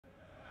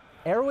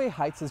Airway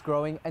Heights is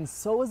growing, and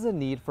so is the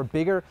need for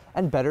bigger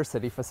and better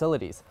city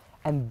facilities.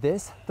 And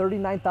this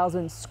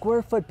 39,000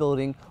 square foot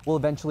building will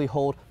eventually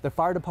hold the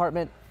fire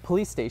department,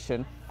 police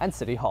station, and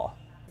city hall.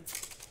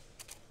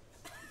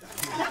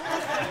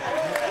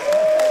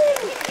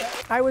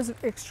 I was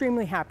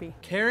extremely happy.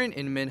 Karen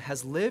Inman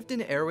has lived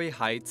in Airway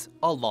Heights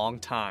a long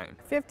time.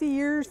 50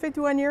 years,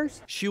 51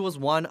 years. She was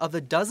one of the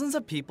dozens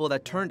of people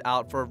that turned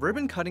out for a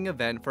ribbon-cutting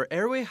event for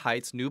Airway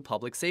Heights' new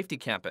public safety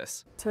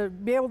campus. To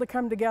be able to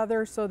come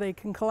together so they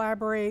can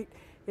collaborate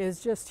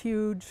is just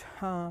huge.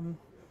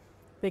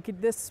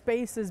 This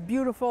space is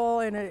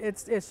beautiful, and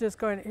it's just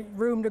going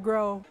room to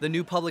grow. The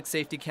new public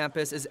safety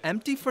campus is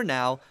empty for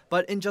now,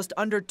 but in just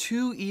under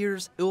 2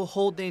 years, it will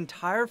hold the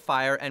entire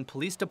fire and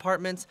police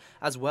departments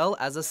as well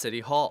as a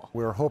city hall.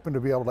 We're hoping to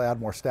be able to add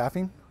more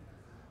staffing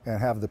and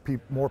have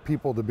more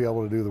people to be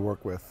able to do the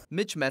work with.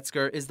 Mitch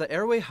Metzger is the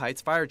Airway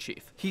Heights fire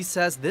chief. He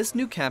says this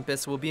new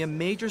campus will be a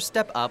major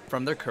step up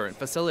from their current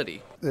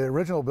facility. The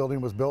original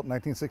building was built in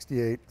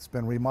 1968. It's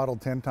been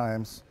remodeled 10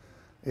 times.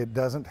 It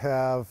doesn't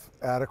have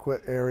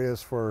adequate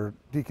areas for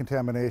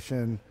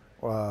decontamination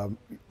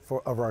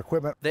of our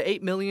equipment. The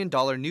 $8 million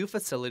new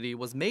facility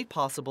was made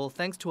possible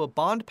thanks to a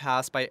bond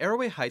passed by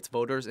Airway Heights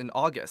voters in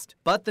August.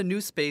 But the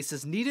new space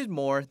is needed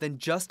more than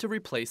just to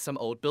replace some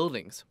old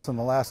buildings. In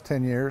the last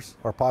 10 years,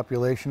 our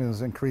population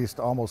has increased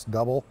almost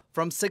double.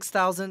 From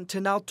 6,000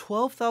 to now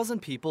 12,000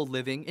 people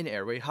living in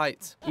Airway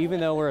Heights. Even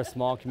though we're a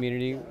small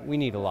community, we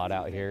need a lot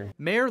out here.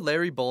 Mayor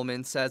Larry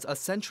Bowman says a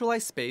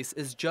centralized space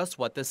is just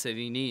what the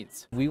city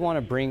needs. We want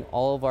to bring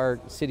all of our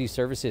city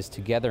services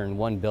together in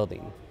one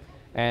building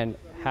and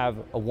have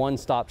a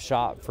one-stop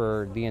shop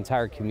for the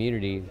entire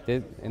community,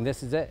 and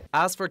this is it.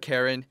 As for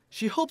Karen,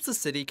 she hopes the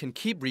city can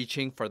keep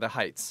reaching for the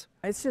heights.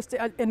 It's just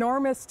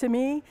enormous to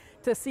me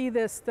to see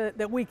this,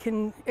 that we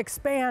can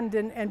expand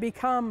and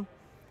become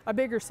a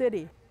bigger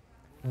city.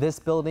 This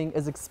building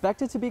is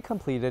expected to be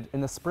completed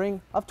in the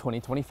spring of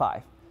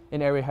 2025.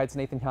 In Airway Heights,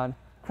 Nathan Khan,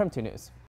 KREM 2 News.